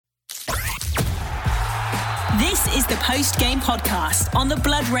This is the post-game podcast on the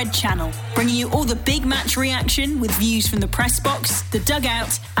Blood Red channel, bringing you all the big match reaction with views from the press box, the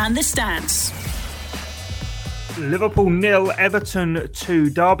dugout and the stands. Liverpool 0, Everton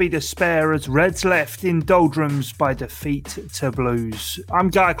 2, Derby despair as Reds left in doldrums by defeat to Blues. I'm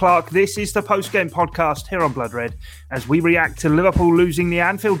Guy Clark. This is the post-game podcast here on Blood Red as we react to Liverpool losing the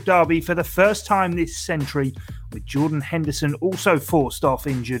Anfield Derby for the first time this century, with Jordan Henderson also forced off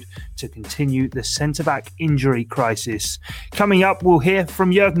injured to continue the centre-back injury crisis. Coming up, we'll hear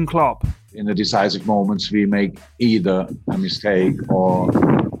from Jurgen Klopp. In the decisive moments, we make either a mistake or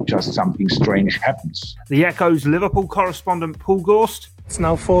just something strange happens. The Echo's Liverpool correspondent Paul Gorst. It's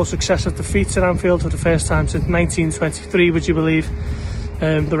now 4 successive defeats at Anfield for the first time since 1923, would you believe?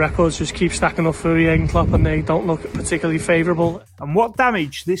 The records just keep stacking up for Jurgen Klopp and they don't look particularly favourable. And what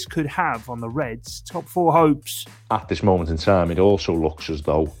damage this could have on the Reds' top 4 hopes. At this moment in time, it also looks as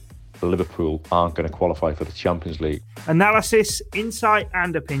though Liverpool aren't going to qualify for the Champions League. Analysis, insight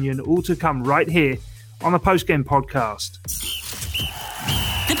and opinion all to come right here on the post-game podcast.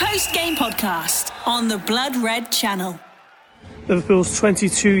 The post-game podcast on the Blood Red channel. Liverpool's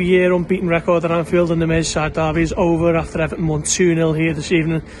 22-year unbeaten record at Anfield in the Merseyside derby is over after Everton won 2-0 here this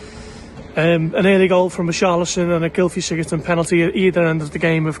evening. An early goal from Richarlison and a Gylfi Sigurdsson penalty at either end of the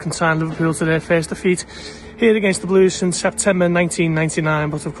game have consigned Liverpool to their first defeat here against the Blues since September 1999.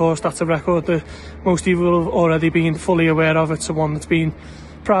 But of course that's a record that most people have already been fully aware of. It's a one that's been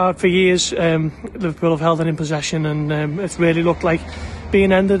proud for years. Liverpool have held it in possession and it's really looked like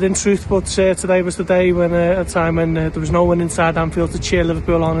being ended in truth, but today was the day when a time when there was no one inside Anfield to cheer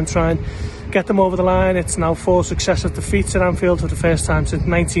Liverpool on and try and get them over the line. It's now 4 successive defeats at Anfield for the first time since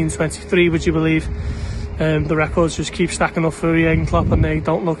 1923, would you believe? The records just keep stacking up for Jurgen Klopp and they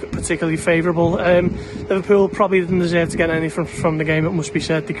don't look particularly favourable. Liverpool probably didn't deserve to get anything from the game, it must be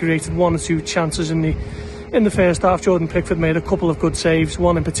said. They created 1 or 2 chances in the first half. Jordan Pickford made a couple of good saves,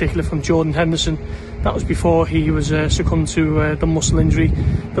 one in particular from Jordan Henderson. That was before he was succumbed to the muscle injury,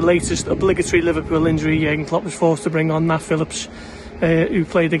 the latest obligatory Liverpool injury. Jurgen Klopp was forced to bring on Nat Phillips, who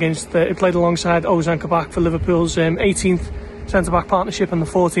played alongside Ozan Kabak for Liverpool's 18th centre-back partnership and the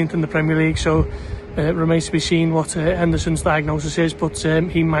 14th in the Premier League. So it remains to be seen what Henderson's diagnosis is, but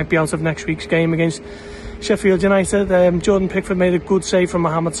he might be out of next week's game against Sheffield United. Jordan Pickford made a good save from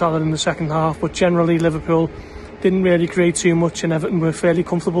Mohamed Salah in the second half, but generally Liverpool didn't really create too much and Everton were fairly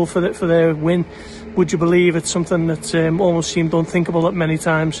comfortable for their win. Would you believe? It's something that almost seemed unthinkable at many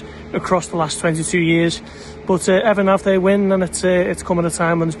times across the last 22 years. But Everton have their win and it's come at a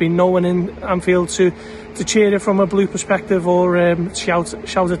time when there's been no one in Anfield to cheer it from a blue perspective or shout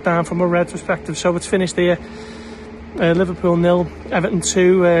it down from a red perspective. So it's finished here. Liverpool 0, Everton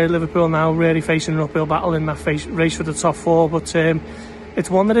 2. Liverpool now really facing an uphill battle in that race for the top 4, but it's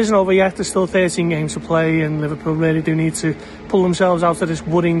one that isn't over yet. There's still 13 games to play and Liverpool really do need to pull themselves out of this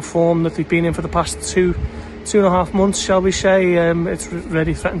worrying form that they've been in for the past 2.5 months, shall we say. It's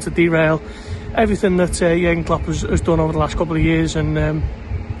really threatened to derail everything that Jurgen Klopp has done over the last couple of years, and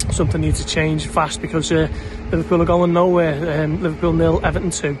something needs to change fast because Liverpool are going nowhere. Liverpool 0, Everton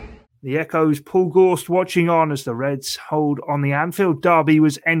 2. The Echo's Paul Gorst watching on as the Reds' hold on the Anfield derby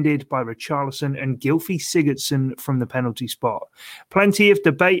was ended by Richarlison and Gylfi Sigurdsson from the penalty spot. Plenty of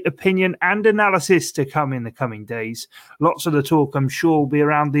debate, opinion and analysis to come in the coming days. Lots of the talk, I'm sure, will be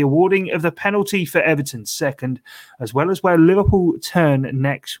around the awarding of the penalty for Everton's second, as well as where Liverpool turn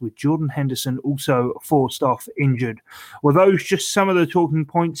next, with Jordan Henderson also forced off injured. Were those just some of the talking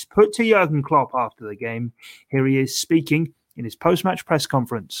points put to Jurgen Klopp after the game? Here he is speaking in his post-match press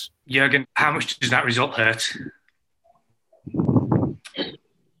conference. Jurgen, how much does that result hurt?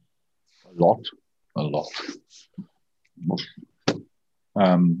 A lot.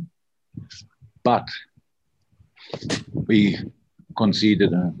 But we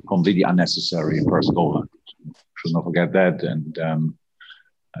conceded a completely unnecessary first goal. Should not forget that, and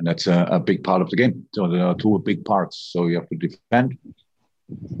that's a big part of the game. So there are 2 big parts. So you have to defend,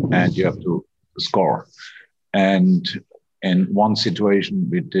 and you have to score. And in one situation,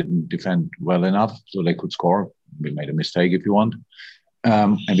 we didn't defend well enough, so they could score. We made a mistake, if you want.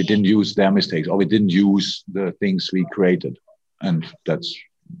 And we didn't use their mistakes, or we didn't use the things we created. And that's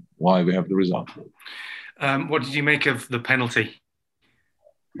why we have the result. What did you make of the penalty?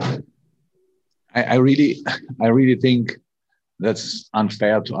 I really think that's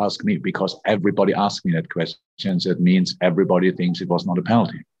unfair to ask me, because everybody asked me that question. So it means everybody thinks it was not a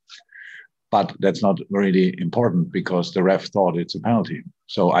penalty. But that's not really important because the ref thought it's a penalty.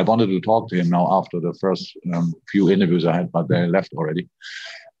 So I wanted to talk to him now after the first few interviews I had, but they left already.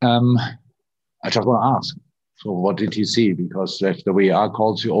 I just want to ask, so what did he see? Because if the VAR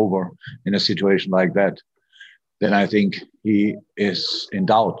calls you over in a situation like that, then I think he is in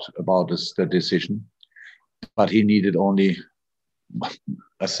doubt about the decision. But he needed only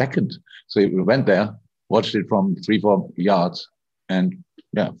a second. So he went there, watched it from 3-4 yards, and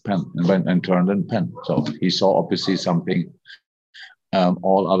pen, and went and turned and pen. So he saw obviously something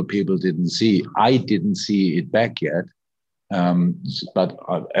all other people didn't see. I didn't see it back yet, but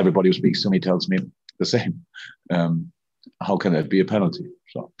everybody who speaks to me tells me the same. How can that be a penalty?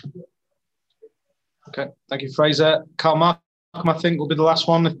 So. Okay, thank you, Fraser. Carl Markham, I think, will be the last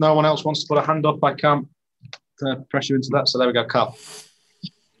one. If no one else wants to put a hand up, I can't pressure into that. So there we go, Carl.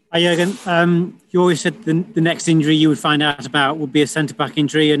 Hi, Jürgen. You always said the next injury you would find out about would be a centre-back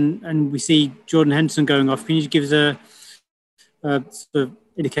injury, and we see Jordan Henderson going off. Can you just give us a sort of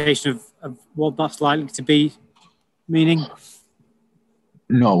indication of what that's likely to be meaning?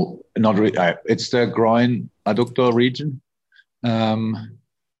 No, not really. It's the groin adductor region.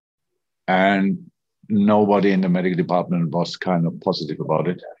 And nobody in the medical department was kind of positive about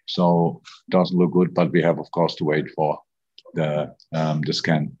it. So it doesn't look good, but we have, of course, to wait for the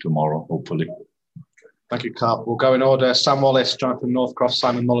scan tomorrow, hopefully. Thank you, Carl. We'll go in order. Sam Wallace, Jonathan Northcroft,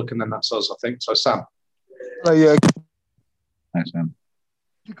 Simon Mullican, then that's us, I think. So, Sam. Hello, Jürgen. Hi, Sam.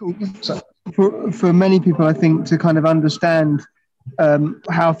 For many people, I think, to kind of understand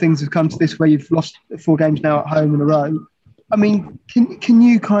how things have come to this, where you've lost 4 games now at home in a row. I mean, can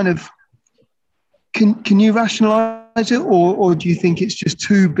you kind of can you rationalise it, or do you think it's just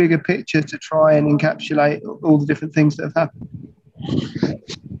too big a picture to try and encapsulate all the different things that have happened?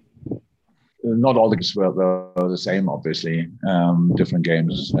 Not all the games were the same, obviously. Different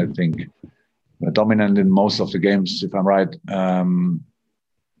games, I think. We're dominant in most of the games, if I'm right.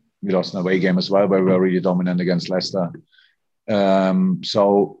 We lost an away game as well, where we were really dominant against Leicester.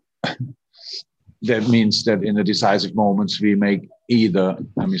 So that means that in the decisive moments, we make either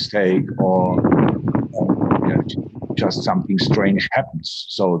a mistake or just something strange happens.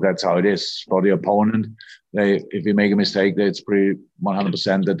 So that's how it is for the opponent. If we make a mistake, it's pretty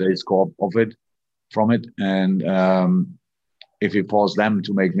 100% that they score from it. And if we force them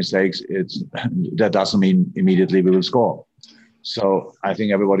to make mistakes, that doesn't mean immediately we will score. So I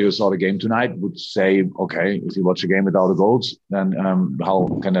think everybody who saw the game tonight would say, okay, if you watch a game without the goals, then how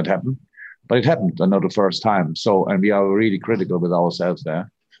can that happen? But it happened, and not the first time. So, and we are really critical with ourselves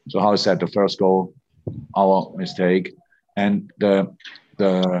there. So how is that the first goal, our mistake, and that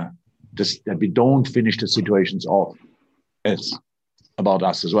we don't finish the situations off? It's about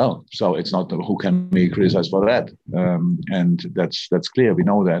us as well. So it's not who can be criticized for that, and that's clear. We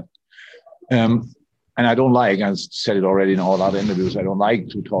know that. And I don't like, I said it already in all other interviews, I don't like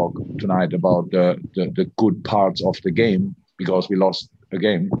to talk tonight about the good parts of the game, because we lost a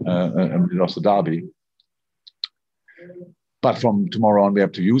game and we lost the derby. But from tomorrow on, we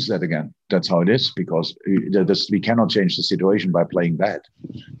have to use that again. That's how it is, because we cannot change the situation by playing bad.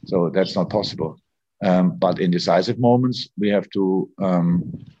 So that's not possible. But in decisive moments, we have to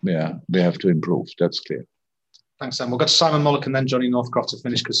improve. That's clear. Thanks, Sam. We'll go to Simon Mullican and then Johnny Northcroft to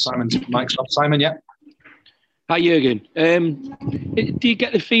finish, because Simon's mic's up. Simon, yeah. Hi, Jürgen. Do you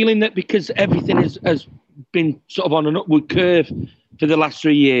get the feeling that because everything has been sort of on an upward curve for the last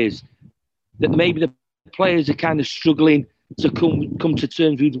 3 years, that maybe the players are kind of struggling to come to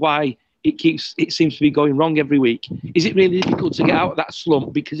terms with why it seems to be going wrong every week? Is it really difficult to get out of that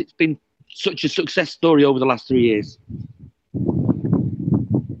slump because it's been such a success story over the last 3 years?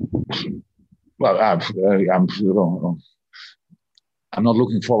 Well, I'm not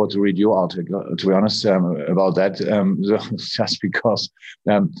looking forward to read your article, to be honest, about that, just because.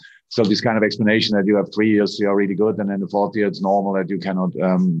 So this kind of explanation that you have 3 years, you're really good, and then the 4th year, it's normal that you cannot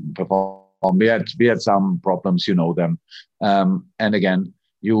perform. We had some problems, you know them. And again,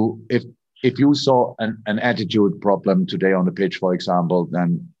 if you saw an attitude problem today on the pitch, for example,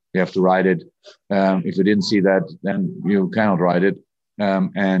 then you have to write it. If you didn't see that, then you cannot write it.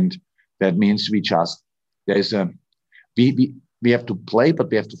 And that means we have to play, but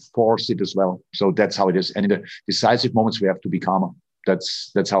we have to force it as well. So that's how it is. And in the decisive moments, we have to be calmer.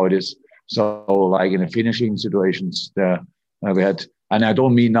 That's how it is. So like in the finishing situations, we had, and I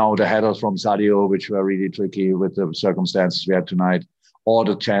don't mean now the headers from Sadio, which were really tricky with the circumstances we had tonight, or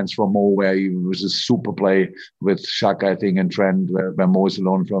the chance from Mo, where he was a super play with Xhaka, I think, and Trent, where Mo is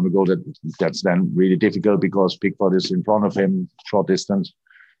alone from the goal. That's then really difficult because Pickford is in front of him, short distance.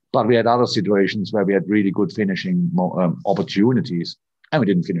 But we had other situations where we had really good finishing opportunities, and we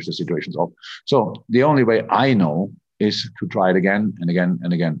didn't finish the situations off. So the only way I know is to try it again and again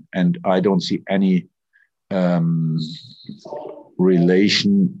and again. And I don't see any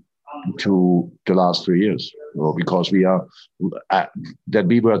relation to the last 3 years. Because we are that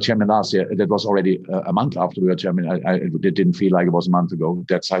we were champion last year. That was already a month after we were champion. It didn't feel like it was a month ago.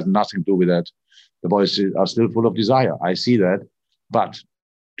 That has nothing to do with that. The boys are still full of desire. I see that, but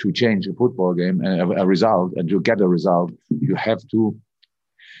to change a football game and a result, and to get a result, you have to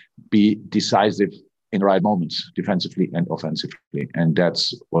be decisive in the right moments, defensively and offensively, and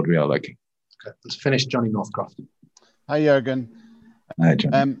that's what we are lacking. Okay, let's finish. Johnny Northcroft. Hi, Jürgen. Hi,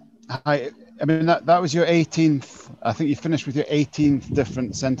 Johnny. Hi. I mean, that was your 18th. I think you finished with your 18th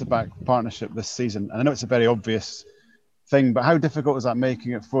different centre-back partnership this season. And I know it's a very obvious thing, but how difficult is that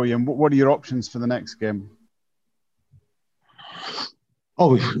making it for you? And what are your options for the next game?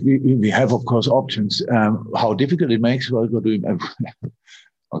 Oh, we have, of course, options. How difficult it makes, well,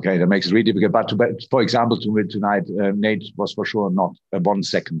 okay, that makes it really difficult. But for example, tonight, Nate was for sure not 1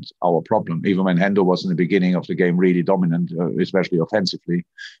 second our problem, even when Hendo was in the beginning of the game really dominant, especially offensively.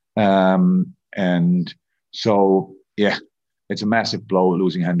 And so, yeah, it's a massive blow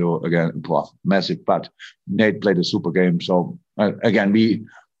losing Hendo again. Well, massive, but Nate played a super game. So again,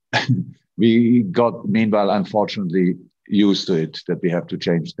 we got, meanwhile, unfortunately, used to it, that we have to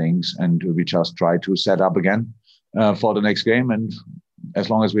change things, and we just try to set up again for the next game. And as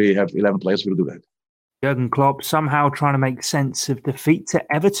long as we have 11 players, we'll do that. Jurgen Klopp somehow trying to make sense of defeat to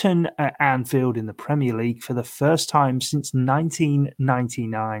Everton at Anfield in the Premier League for the first time since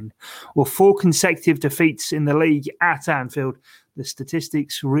 1999. Well, 4 consecutive defeats in the league at Anfield. The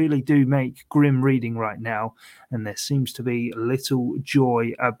statistics really do make grim reading right now, and there seems to be little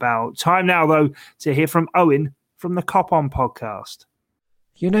joy about. Time now, though, to hear from Owen from the Cop On podcast.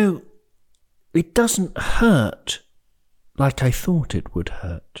 You know, it doesn't hurt like I thought it would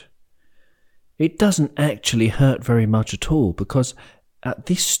hurt. It doesn't actually hurt very much at all, because at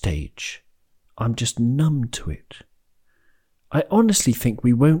this stage, I'm just numb to it. I honestly think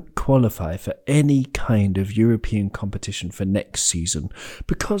we won't qualify for any kind of European competition for next season,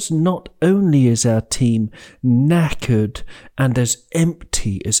 because not only is our team knackered and as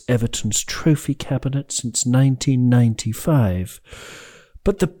empty as Everton's trophy cabinet since 1995,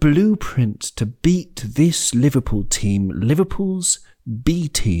 but the blueprint to beat this Liverpool team, Liverpool's B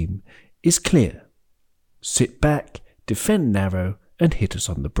team, is clear. Sit back, defend narrow, and hit us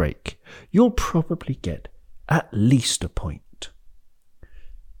on the break. You'll probably get at least a point.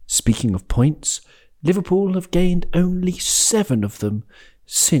 Speaking of points, Liverpool have gained only 7 of them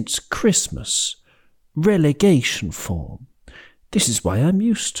since Christmas. Relegation form. This is why I'm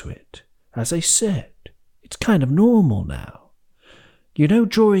used to it. As I said, it's kind of normal now. You know,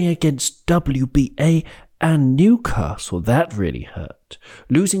 drawing against WBA and Newcastle, that really hurt.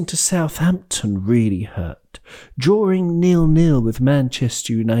 Losing to Southampton really hurt. Drawing 0-0 with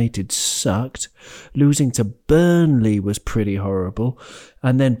Manchester United sucked. Losing to Burnley was pretty horrible.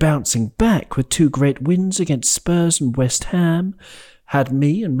 And then bouncing back with 2 great wins against Spurs and West Ham had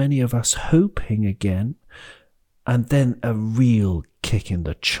me and many of us hoping again. And then a real kick in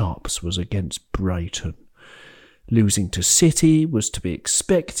the chops was against Brighton. Losing to City was to be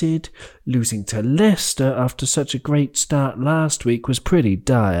expected. Losing to Leicester after such a great start last week was pretty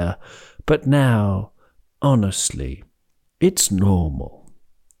dire. But now, honestly, it's normal.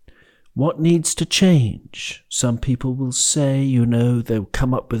 What needs to change? Some people will say, you know, they'll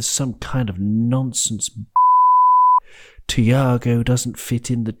come up with some kind of nonsense. Thiago doesn't fit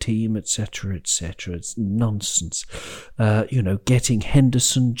in the team, etc., etc. It's nonsense. Getting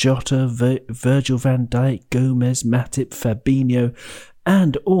Henderson, Jota, Virgil van Dijk, Gomez, Matip, Fabinho,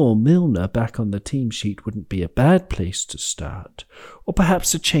 and or Milner back on the team sheet wouldn't be a bad place to start. Or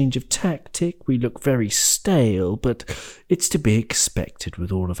perhaps a change of tactic. We look very stale, but it's to be expected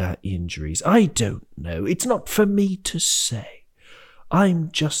with all of our injuries. I don't know. It's not for me to say.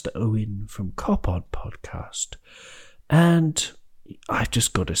 I'm just Owen from Cop On Podcast. And I've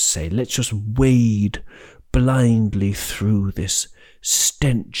just got to say, let's just wade blindly through this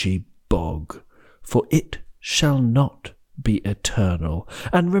stenchy bog, for it shall not be eternal.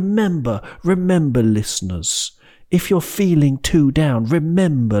 And remember, listeners, if you're feeling too down,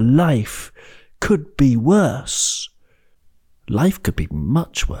 remember life could be worse. Life could be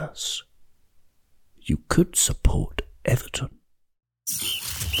much worse. You could support Everton.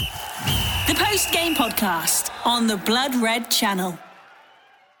 The post-game podcast on the Blood Red Channel.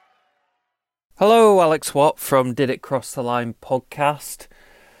 Hello, Alex Watt from Did It Cross the Line podcast.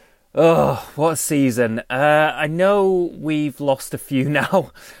 Oh, what a season. I know we've lost a few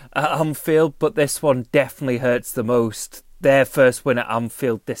now at Anfield, but this one definitely hurts the most. Their first win at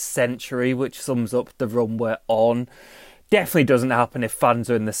Anfield this century, which sums up the run we're on. Definitely doesn't happen if fans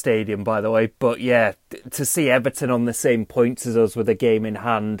are in the stadium, by the way. But yeah, to see Everton on the same points as us with a game in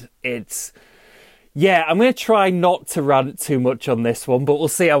hand, it's... Yeah, I'm going to try not to rant too much on this one, but we'll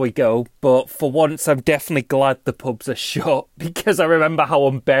see how we go. But for once, I'm definitely glad the pubs are shut, because I remember how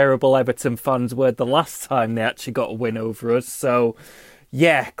unbearable Everton fans were the last time they actually got a win over us. So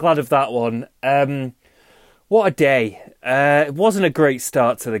yeah, glad of that one. What a day. It wasn't a great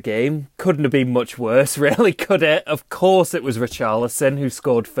start to the game. Couldn't have been much worse, really, could it? Of course it was Richarlison who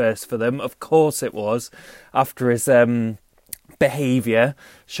scored first for them. Of course it was, after his behaviour,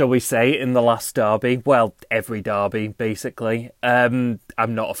 shall we say, in the last derby. Well, every derby, basically. I'm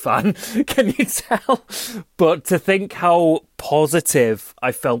not a fan, can you tell? But to think how positive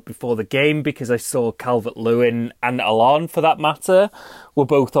I felt before the game, because I saw Calvert-Lewin and Allan, for that matter, were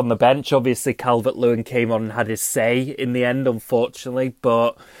both on the bench. Obviously, Calvert-Lewin came on and had his say in the end, unfortunately.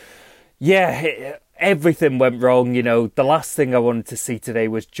 But yeah, everything went wrong. You know, the last thing I wanted to see today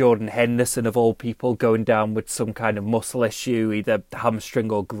was Jordan Henderson, of all people, going down with some kind of muscle issue, either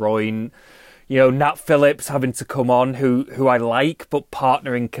hamstring or groin. You know, Nat Phillips having to come on, who I like, but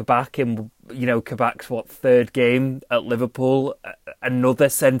partnering Kabak in, you know, Kabak's, third game at Liverpool. Another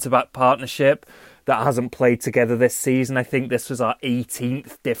centre-back partnership that hasn't played together this season. I think this was our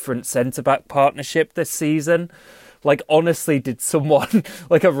 18th different centre-back partnership this season. Like, honestly, did someone,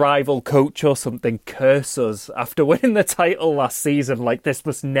 like a rival coach or something, curse us after winning the title last season? Like, this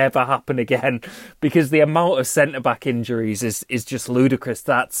must never happen again, because the amount of centre-back injuries is just ludicrous.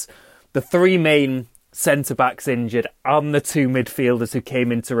 That's the three main centre-backs injured and the two midfielders who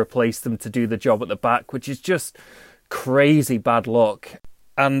came in to replace them to do the job at the back, which is just crazy bad luck.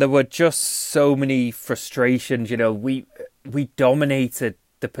 And there were just so many frustrations. You know, we dominated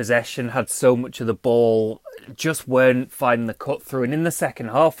the possession, had so much of the ball, just weren't finding the cut through. And in the second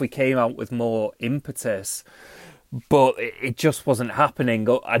half, we came out with more impetus, but it just wasn't happening.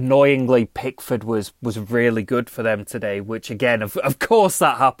 Annoyingly, Pickford was really good for them today, which again, of course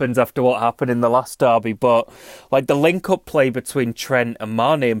that happens after what happened in the last derby. But like, the link-up play between Trent and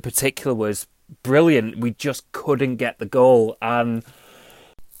Mane in particular was brilliant. We just couldn't get the goal. And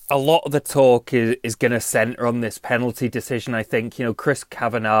a lot of the talk is going to centre on this penalty decision, I think. You know, Chris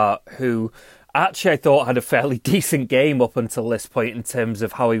Kavanagh, who actually I thought had a fairly decent game up until this point in terms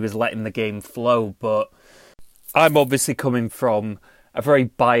of how he was letting the game flow. But I'm obviously coming from a very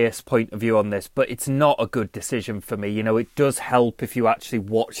biased point of view on this, but it's not a good decision for me. You know, it does help if you actually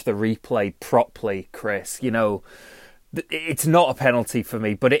watch the replay properly, Chris. You know, it's not a penalty for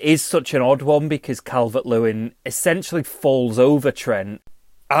me, but it is such an odd one because Calvert-Lewin essentially falls over Trent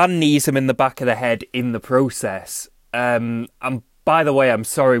and knees him in the back of the head in the process. And by the way, I'm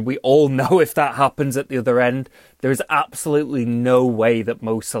sorry, we all know if that happens at the other end, there is absolutely no way that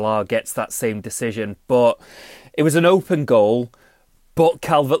Mo Salah gets that same decision. But it was an open goal, but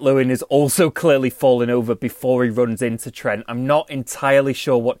Calvert-Lewin is also clearly falling over before he runs into Trent. I'm not entirely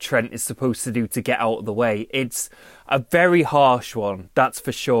sure what Trent is supposed to do to get out of the way. It's a very harsh one, that's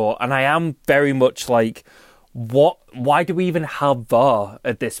for sure. And I am very much like, why do we even have VAR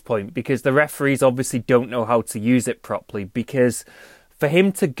at this point? Because the referees obviously don't know how to use it properly, because for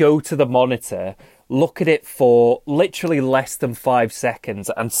him to go to the monitor, look at it for literally less than 5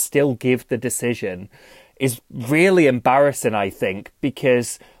 seconds and still give the decision is really embarrassing, I think,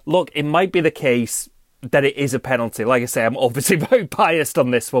 because look, it might be the case that it is a penalty. Like I say, I'm obviously very biased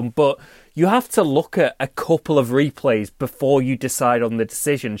on this one, but you have to look at a couple of replays before you decide on the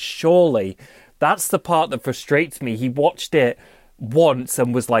decision. Surely that's the part that frustrates me. He watched it once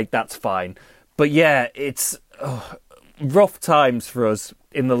and was like, that's fine. But yeah, it's rough times for us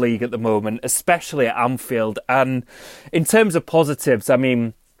in the league at the moment, especially at Anfield. And in terms of positives, I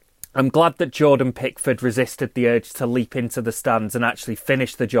mean, I'm glad that Jordan Pickford resisted the urge to leap into the stands and actually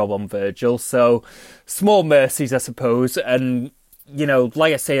finish the job on Virgil. So small mercies, I suppose. And, you know,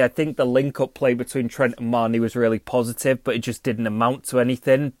 like I say, I think the link-up play between Trent and Mane was really positive, but it just didn't amount to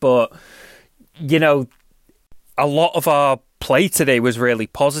anything. But, you know, a lot of our play today was really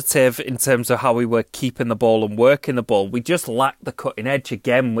positive in terms of how we were keeping the ball and working the ball. We just lacked the cutting edge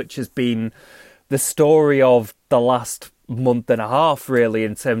again, which has been the story of the last month and a half, really,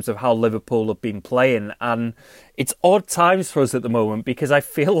 in terms of how Liverpool have been playing. And it's odd times for us at the moment, because I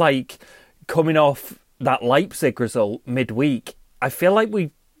feel like coming off that Leipzig result midweek, I feel like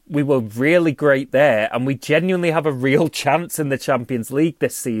we were really great there, and we genuinely have a real chance in the Champions League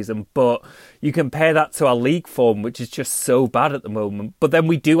this season. But you compare that to our league form, which is just so bad at the moment. But then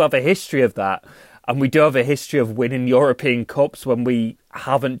we do have a history of that, and we do have a history of winning European Cups when we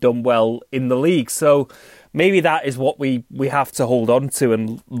haven't done well in the league. So maybe that is what we have to hold on to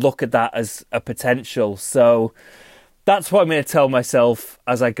and look at that as a potential. So That's what I'm going to tell myself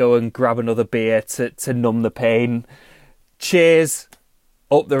as I go and grab another beer to numb the pain. Cheers.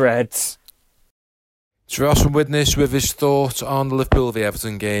 Up the Reds. It's Ross from Widnes with his thoughts on the Liverpool v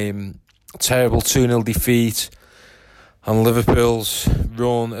Everton game. Terrible 2-0 defeat. And Liverpool's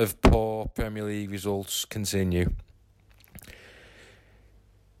run of poor Premier League results continue.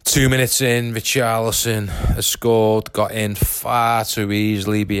 2 minutes in, Richarlison has scored, got in far too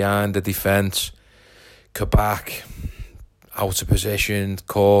easily behind the defence. Kabak, out of position,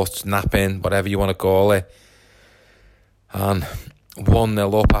 caught, napping, whatever you want to call it. And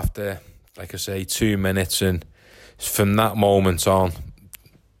 1-0 up after, like I say, 2 minutes. And from that moment on,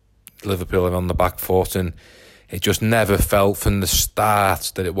 Liverpool are on the back foot, and it just never felt from the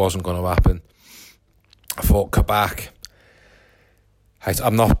start that it wasn't going to happen. I thought Kabak,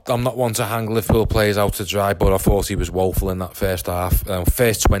 I'm not one to hang Liverpool players out to dry, but I thought he was woeful in that first half.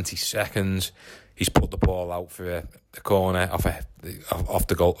 First 20 seconds, he's put the ball out for a corner off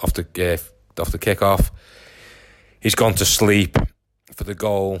the kickoff. He's gone to sleep for the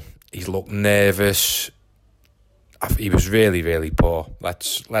goal. He's looked nervous. He was really, really poor.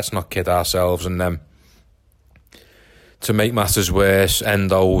 Let's not kid ourselves. And then to make matters worse,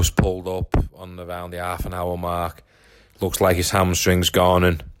 Endo was pulled up on around the half an hour mark. Looks like his hamstring's gone,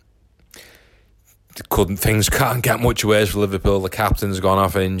 and things can't get much worse for Liverpool. The captain's gone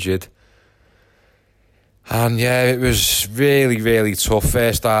off injured. And yeah, it was really, really tough.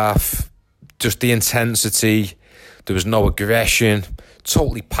 First half, just the intensity. There was no aggression.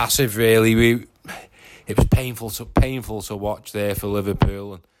 Totally passive, really. It was painful to watch there for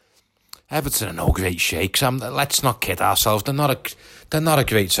Liverpool. And Everton are no great shakes. Let's not kid ourselves. They're not a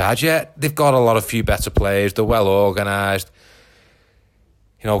great side yet. They've got a few better players. They're well organised.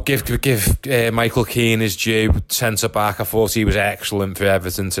 You know, give Michael Keane his due. Centre back, I thought he was excellent for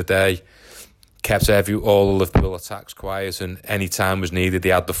Everton today. Kept all the Liverpool attacks quiet, and any time was needed, they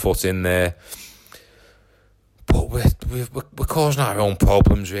had the foot in there. But we're causing our own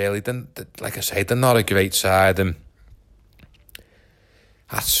problems, really. Like I say, they're not a great side, and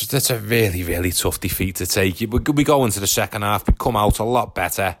that's a really, really tough defeat to take. We go into the second half, we come out a lot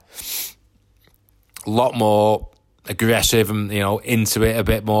better, a lot more aggressive, and into it a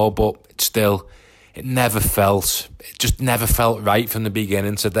bit more. But it just never felt right from the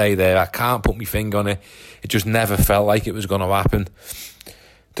beginning today. There, I can't put my finger on it. It just never felt like it was going to happen.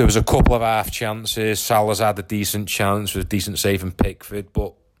 There was a couple of half chances. Salah's had a decent chance with a decent save from Pickford,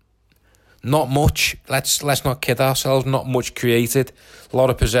 but not much. Let's not kid ourselves. Not much created. A lot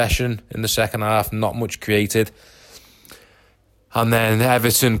of possession in the second half. Not much created. And then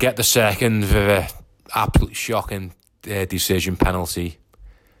Everton get the second for an absolutely shocking decision penalty.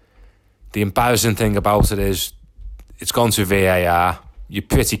 The embarrassing thing about it is it's gone to VAR. You're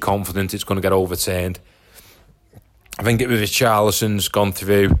pretty confident it's going to get overturned. I think it was Richarlison's gone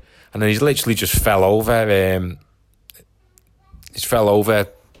through, and then he's literally just fell over. He's fell over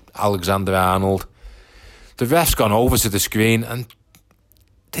Alexander-Arnold. The ref's gone over to the screen, and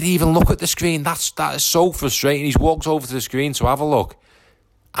did he even look at the screen? That is so frustrating. He's walked over to the screen to have a look,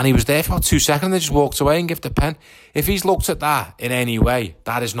 and he was there for about 2 seconds. They just walked away and gave the pen. If he's looked at that in any way,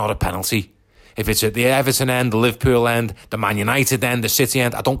 that is not a penalty. If it's at the Everton end, the Liverpool end, the Man United end, the City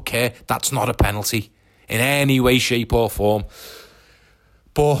end, I don't care. That's not a penalty in any way, shape or form.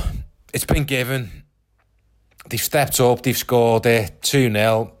 But it's been given. They've stepped up. They've scored it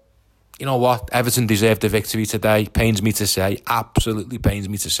 2-0. You know what? Everton deserved the victory today. Pains me to say. Absolutely pains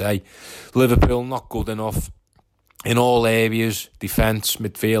me to say. Liverpool not good enough in all areas. Defence,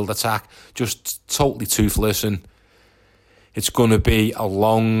 midfield, attack. Just totally toothless. And it's going to be a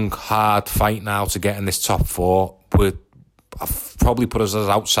long, hard fight now to get in this top four. I've probably put us as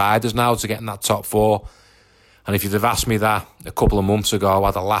outsiders now to get in that top four. And if you'd have asked me that a couple of months ago,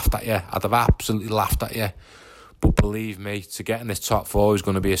 I'd have laughed at you. I'd have absolutely laughed at you. But believe me, to get in this top four is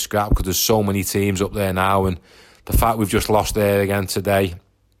going to be a scrap because there's so many teams up there now. And the fact we've just lost there again today,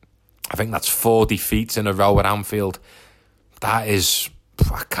 I think that's 4 defeats in a row at Anfield. That is,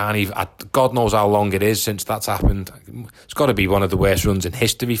 I can't even, God knows how long it is since that's happened. It's got to be one of the worst runs in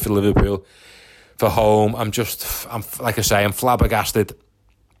history for Liverpool. For home, I'm like I say, I'm flabbergasted.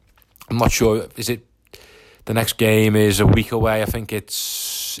 I'm not sure, the next game is a week away. I think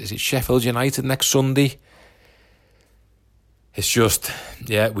is it Sheffield United next Sunday? It's just,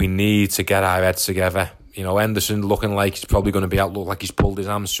 we need to get our heads together. Henderson looking like he's probably going to be out, look like he's pulled his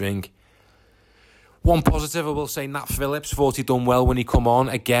hamstring. One positive I will say, Nat Phillips, thought he'd done well when he come on.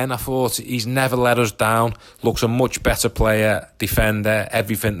 Again, I thought he's never let us down. Looks a much better player, defender,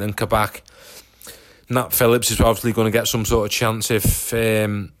 everything than Kabak. Nat Phillips is obviously going to get some sort of chance if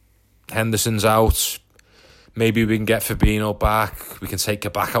Henderson's out. Maybe we can get Fabinho back. We can take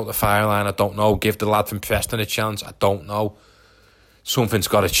it back out the fire line. I don't know. Give the lad from Preston a chance. I don't know. Something's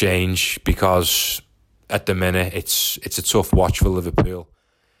got to change because at the minute it's a tough watch for Liverpool.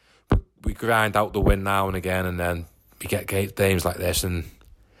 We grind out the win now and again, and then we get games like this, and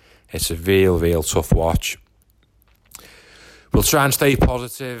it's a real tough watch. We'll try and stay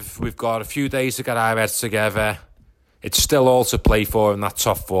positive. We've got a few days to get our heads together. It's still all to play for in that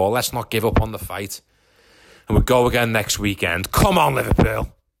top 4. Let's not give up on the fight. And we'll go again next weekend. Come on,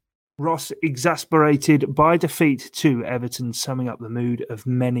 Liverpool! Ross exasperated by defeat to Everton, summing up the mood of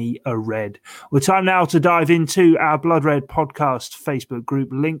many a Red. Well, time now to dive into our Blood Red podcast Facebook group.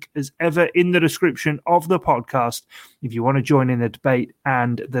 Link as ever in the description of the podcast if you want to join in the debate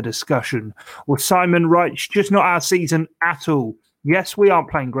and the discussion. Well, Simon writes, just not our season at all. Yes, we aren't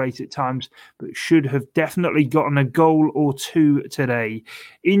playing great at times, but should have definitely gotten a goal or two today.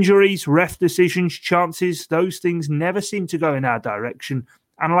 Injuries, ref decisions, chances, those things never seem to go in our direction.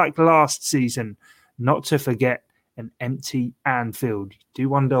 And like last season, not to forget an empty Anfield. You do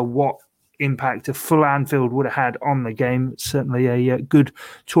wonder what impact a full Anfield would have had on the game. Certainly a good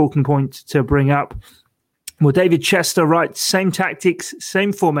talking point to bring up. Well, David Chester writes, same tactics,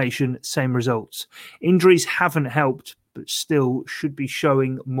 same formation, same results. Injuries haven't helped, but still should be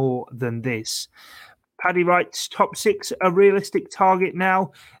showing more than this. Paddy writes, top 6 a realistic target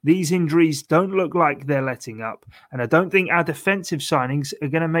now. These injuries don't look like they're letting up, and I don't think our defensive signings are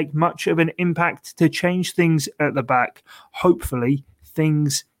going to make much of an impact to change things at the back. Hopefully,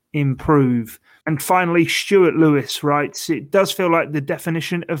 things improve. And finally, Stuart Lewis writes, it does feel like the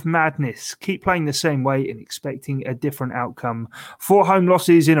definition of madness. Keep playing the same way and expecting a different outcome. 4 home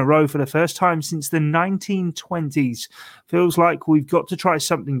losses in a row for the first time since the 1920s. Feels like we've got to try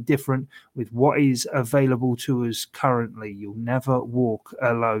something different with what is available to us currently. You'll never walk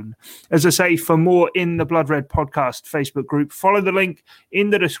alone. As I say, for more in the Blood Red podcast Facebook group, follow the link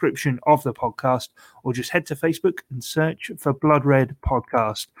in the description of the podcast, or just head to Facebook and search for Blood Red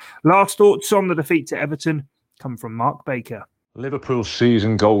Podcast. Last thoughts on the defeat to Everton come from Mark Baker. Liverpool's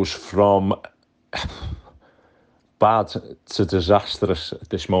season goes from bad to disastrous at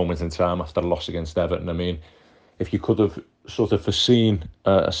this moment in time after a loss against Everton. I mean, if you could have sort of foreseen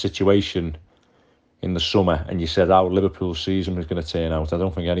a situation in the summer and you said how Liverpool's season was going to turn out, I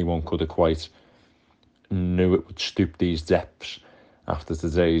don't think anyone could have quite knew it would stoop these depths after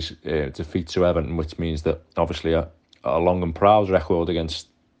today's defeat to Everton, which means that obviously a long and proud record against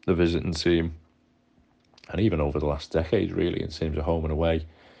the visiting team, and even over the last decade really in terms of home and away,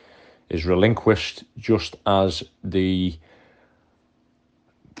 is relinquished, just as the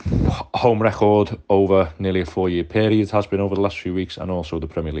home record over nearly a 4-year period has been over the last few weeks, and also the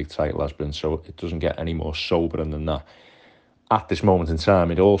Premier League title has been. So it doesn't get any more sobering than that. At this moment in time,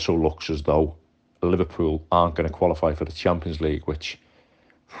 it also looks as though Liverpool aren't going to qualify for the Champions League, which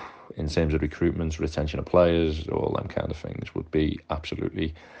in terms of recruitment, retention of players, all them kind of things would be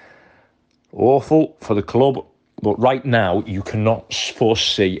absolutely awful for the club. But right now, you cannot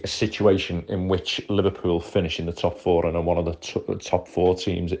foresee a situation in which Liverpool finish in the top 4 and are one of the top 4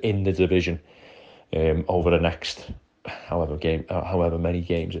 teams in the division over the next however many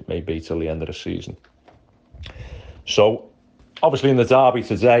games it may be till the end of the season. So, obviously in the derby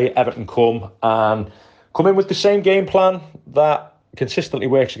today, Everton come in with the same game plan that consistently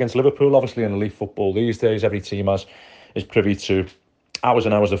works against Liverpool. Obviously in elite football these days, every team is privy to hours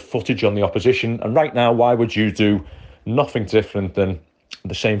and hours of footage on the opposition, and right now, why would you do nothing different than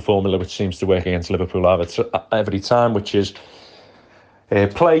the same formula which seems to work against Liverpool every time, which is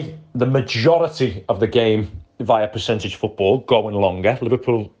play the majority of the game via percentage football, going longer,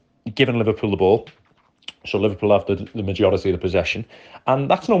 giving Liverpool the ball, so Liverpool have the majority of the possession,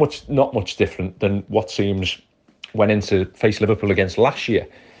 and that's not much different than what teams went in to face Liverpool against last year.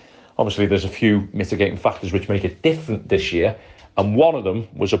 Obviously there's a few mitigating factors which make it different this year, and one of them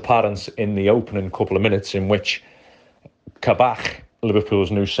was apparent in the opening couple of minutes, in which Kabak, Liverpool's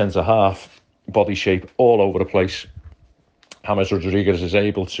new centre-half, body shape all over the place, James Rodriguez is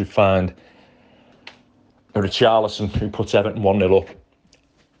able to find Richarlison, who puts Everton 1-0 up.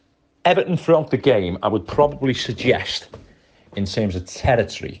 Everton throughout the game, I would probably suggest, in terms of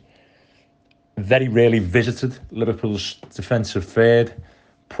territory, very rarely visited Liverpool's defensive third.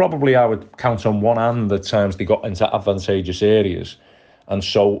 Probably I would count on one hand the times they got into advantageous areas. And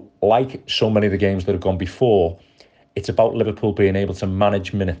so, like so many of the games that have gone before, it's about Liverpool being able to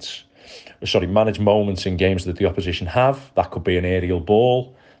manage moments in games that the opposition have. That could be an aerial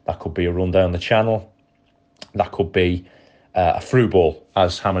ball, that could be a run down the channel, that could be a through ball,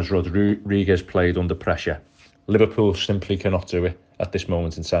 as James Rodriguez played under pressure. Liverpool simply cannot do it at this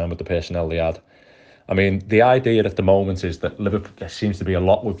moment in time with the personnel they had. I mean, the idea at the moment is that Liverpool, there seems to be a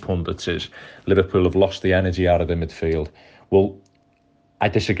lot with pundits, is Liverpool have lost the energy out of the midfield. Well, I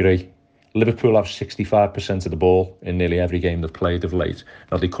disagree. Liverpool have 65% of the ball in nearly every game they've played of late.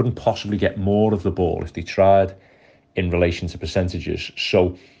 Now, they couldn't possibly get more of the ball if they tried in relation to percentages.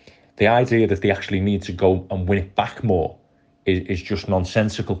 So the idea that they actually need to go and win it back more is just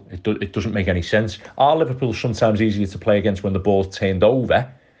nonsensical. It doesn't make any sense. Are Liverpool sometimes easier to play against when the ball's turned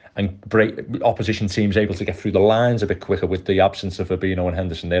over and opposition teams able to get through the lines a bit quicker with the absence of Fabinho and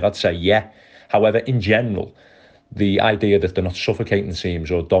Henderson there? I'd say yeah. However, in general, the idea that they're not suffocating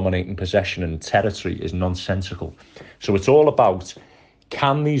teams or dominating possession and territory is nonsensical. So it's all about,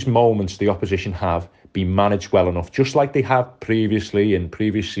 can these moments the opposition have be managed well enough, just like they have previously in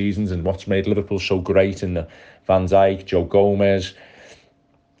previous seasons, and what's made Liverpool so great in the Van Dijk, Joe Gomez,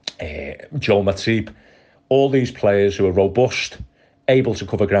 Joel Matip, all these players who are robust, able to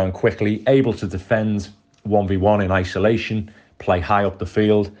cover ground quickly, able to defend 1v1 in isolation, play high up the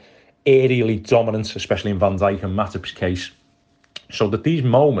field, aerially dominant, especially in Van Dijk and Matip's case, so that these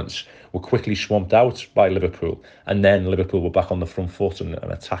moments were quickly swamped out by Liverpool, and then Liverpool were back on the front foot and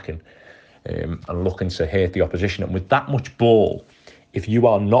attacking and looking to hurt the opposition. And with that much ball, if you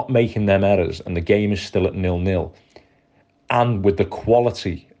are not making them errors and the game is still at 0-0, and with the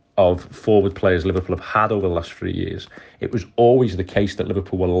quality of forward players Liverpool have had over the last 3 years, it was always the case that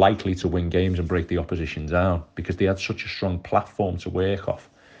Liverpool were likely to win games and break the opposition down because they had such a strong platform to work off.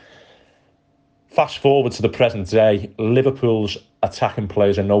 Fast forward to the present day, Liverpool's attacking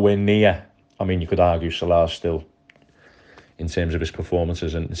players are nowhere near. I mean, you could argue Salah still in terms of his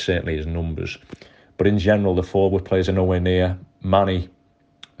performances and certainly his numbers. But in general, the forward players are nowhere near. Mane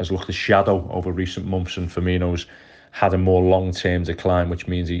has looked a shadow over recent months, and Firmino's had a more long-term decline, which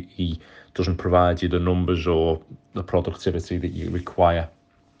means he doesn't provide you the numbers or the productivity that you require.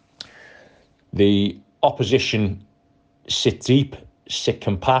 The opposition sit deep, sit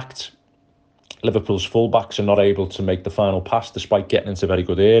compact. Liverpool's fullbacks are not able to make the final pass despite getting into very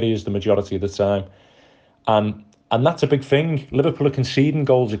good areas the majority of the time. And that's a big thing. Liverpool are conceding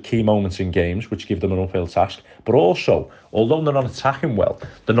goals at key moments in games, which give them an uphill task. But also, although they're not attacking well,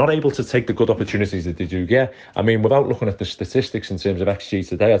 they're not able to take the good opportunities that they do get. I mean, without looking at the statistics in terms of XG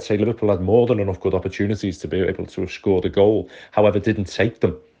today, I'd say Liverpool had more than enough good opportunities to be able to have scored a goal, however, didn't take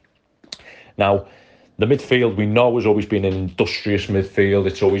them. Now, the midfield, we know, has always been an industrious midfield.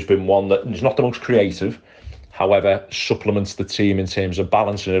 It's always been one that is not the most creative, however, supplements the team in terms of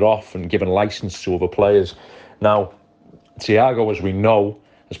balancing it off and giving licence to other players. Now, Thiago, as we know,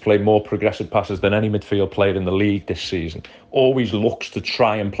 has played more progressive passes than any midfield player in the league this season. Always looks to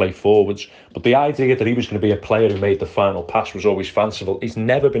try and play forwards. But the idea that he was going to be a player who made the final pass was always fanciful. It's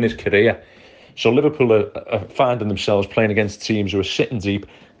never been his career. So Liverpool are finding themselves playing against teams who are sitting deep,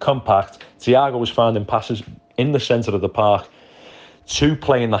 compact. Thiago was finding passes in the centre of the park to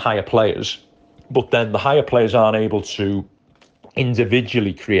playing the higher players. But then the higher players aren't able to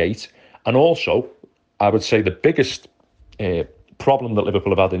individually create. And also, I would say the biggest problem that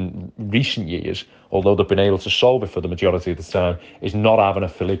Liverpool have had in recent years, although they've been able to solve it for the majority of the time, is not having a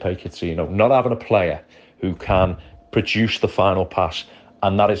Felipe Coutinho, not having a player who can produce the final pass.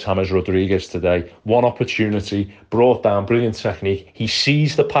 And that is James Rodriguez today. One opportunity, brought down, brilliant technique. He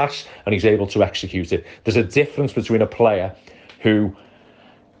sees the pass and he's able to execute it. There's a difference between a player who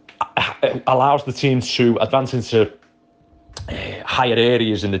allows the team to advance into higher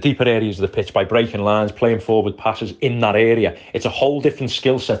areas, in the deeper areas of the pitch, by breaking lines, playing forward passes in that area. It's a whole different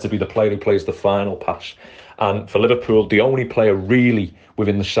skill set to be the player who plays the final pass. And for Liverpool, the only player really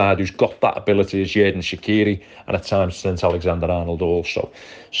within the side who's got that ability is Xherdan Shaqiri, and at times Trent Alexander-Arnold also.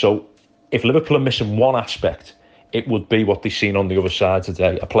 So if Liverpool are missing one aspect, it would be what they've seen on the other side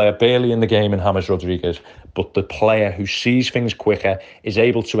today. A player barely in the game in James Rodriguez, but the player who sees things quicker, is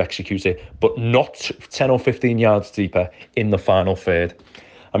able to execute it, but not 10 or 15 yards deeper in the final third.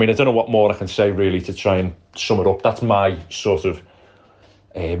 I mean, I don't know what more I can say really to try and sum it up. That's my sort of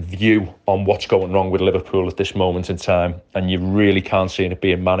view on what's going wrong with Liverpool at this moment in time, and you really can't see it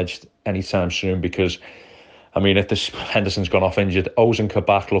being managed anytime soon because, I mean, if this Henderson's gone off injured, Ozan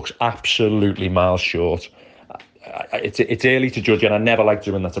Kabak looks absolutely miles short. It's early to judge, and I never like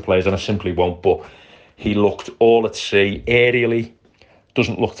doing that to players, and I simply won't, but he looked all at sea, aerially,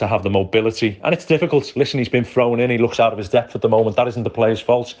 doesn't look to have the mobility, and it's difficult. Listen, he's been thrown in, he looks out of his depth at the moment. That isn't the player's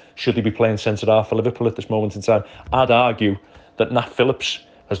fault. Should he be playing centre-half for Liverpool at this moment in time? I'd argue that Nat Phillips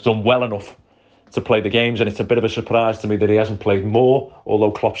has done well enough to play the games, and it's a bit of a surprise to me that he hasn't played more,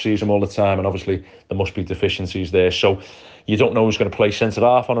 although Klopp sees him all the time, and obviously there must be deficiencies there. So you don't know who's going to play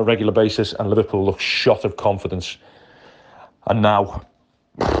centre-half on a regular basis, and Liverpool looks shot of confidence. And now,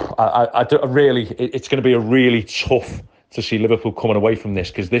 it's going to be a really tough to see Liverpool coming away from this,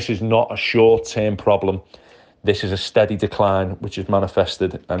 because this is not a short-term problem. This is a steady decline which is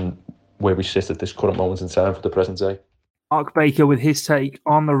manifested, and where we sit at this current moment in time for the present day. Mark Baker with his take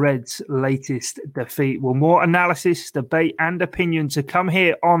on the Reds' latest defeat. Well, more analysis, debate and opinion to come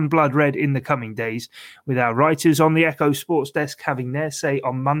here on Blood Red in the coming days, with our writers on the Echo Sports Desk having their say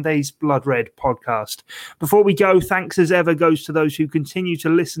on Monday's Blood Red podcast. Before we go, thanks as ever goes to those who continue to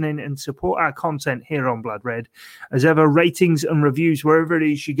listen in and support our content here on Blood Red. As ever, ratings and reviews wherever it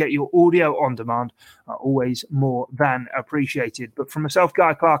is you get your audio on demand are always more than appreciated. But from myself,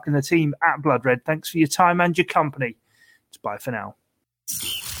 Guy Clark, and the team at Blood Red, thanks for your time and your company. Bye for now.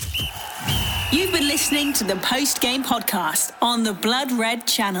 You've been listening to the post-game podcast on the Blood Red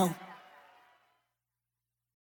channel.